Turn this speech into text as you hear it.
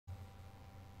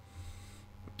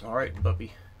All right,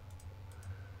 puppy.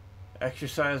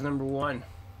 Exercise number 1.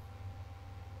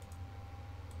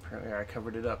 Apparently I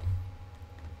covered it up.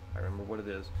 I remember what it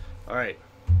is. All right.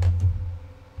 I'm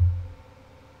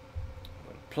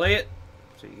going to play it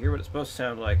so you hear what it's supposed to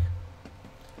sound like.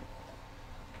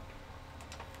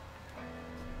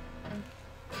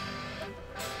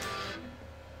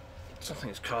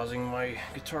 Something's causing my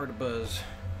guitar to buzz.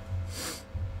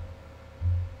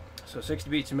 So 60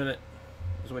 beats a minute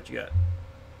is what you got.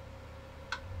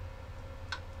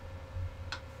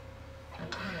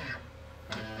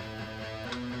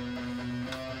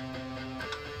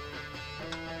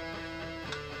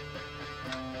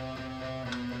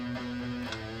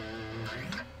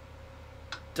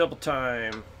 Double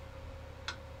time.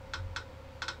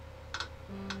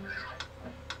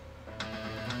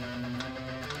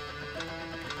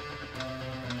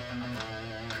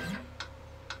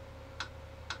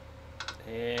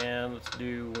 And let's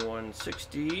do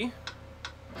 160.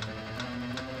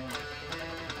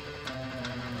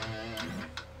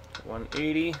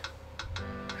 180.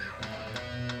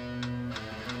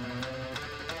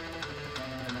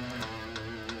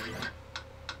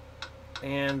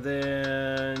 And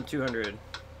then 200.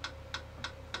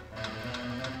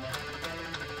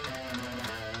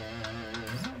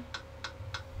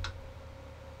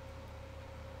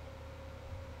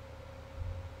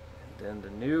 And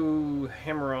the new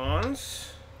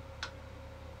hammer-ons.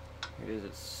 Here it is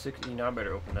at 60. Now I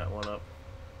better open that one up.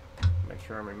 Make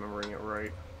sure I'm remembering it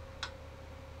right.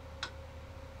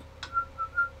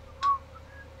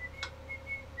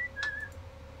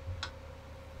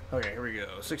 Okay, here we go.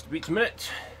 60 beats a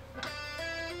minute.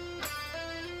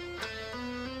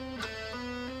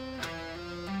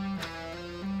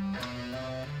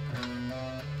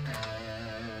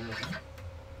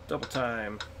 Double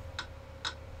time.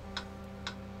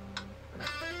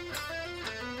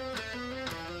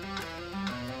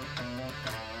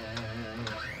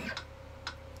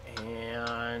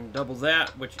 And double that,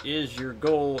 which is your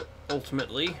goal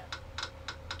ultimately.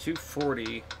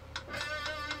 240.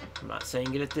 I'm not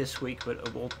saying get it this week, but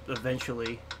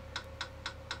eventually.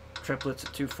 Triplets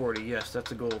at 240. Yes,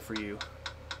 that's a goal for you.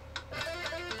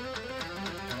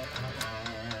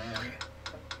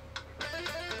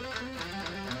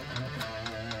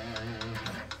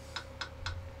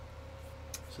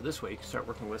 So this week, start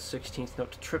working with 16th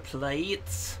note to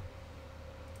triplets.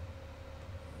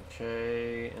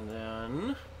 Okay, and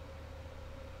then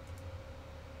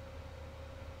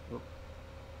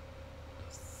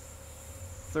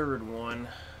third one.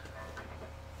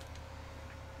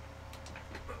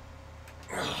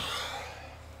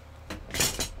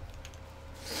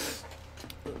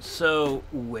 So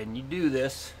when you do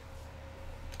this,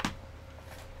 the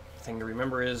thing to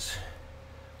remember is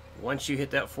once you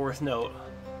hit that 4th note,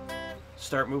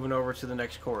 start moving over to the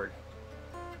next chord.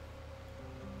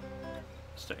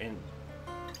 And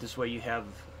this way you have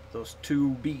those 2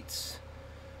 beats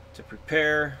to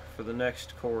prepare for the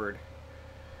next chord.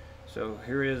 So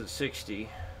here it is at 60.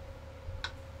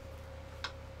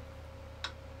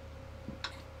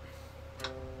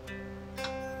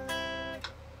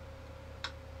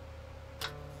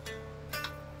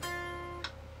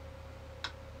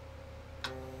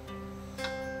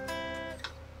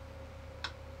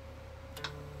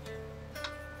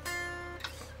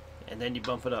 And then you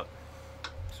bump it up.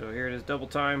 So here it is, double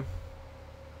time.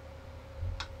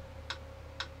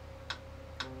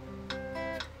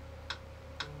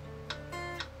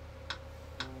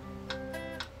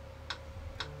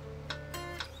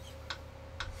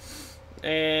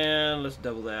 And let's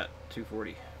double that,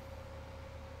 240.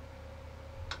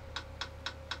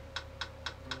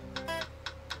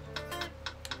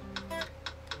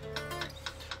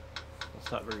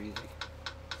 That's not very easy.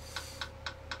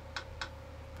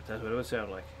 But that's what it would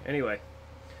sound like. Anyway,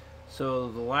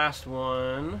 so the last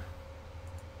one,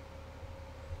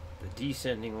 the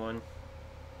descending one,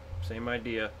 same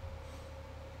idea.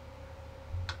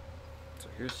 So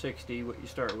here's 60, what you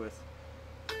start with.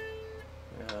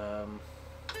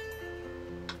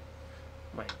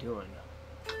 What am I doing?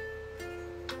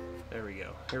 There we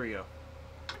go. Here we go.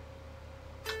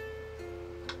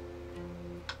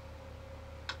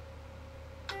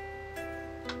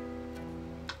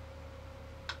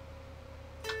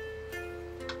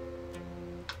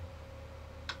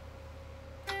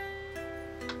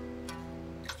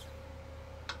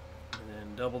 And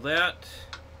then double that.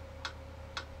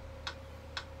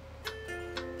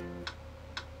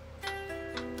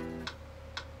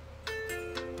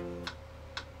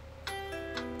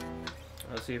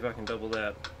 Let's see if I can double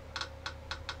that.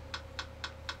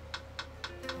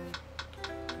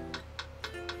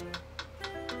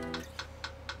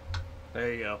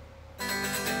 There you go.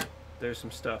 There's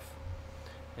some stuff.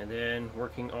 And then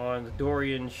working on the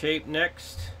Dorian shape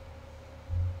next.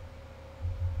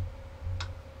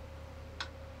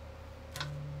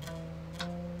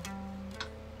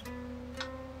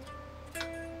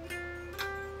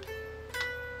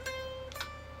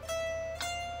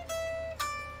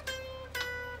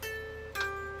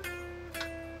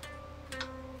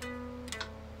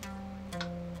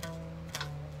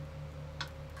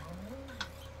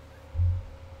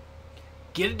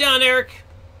 Get it done, Eric.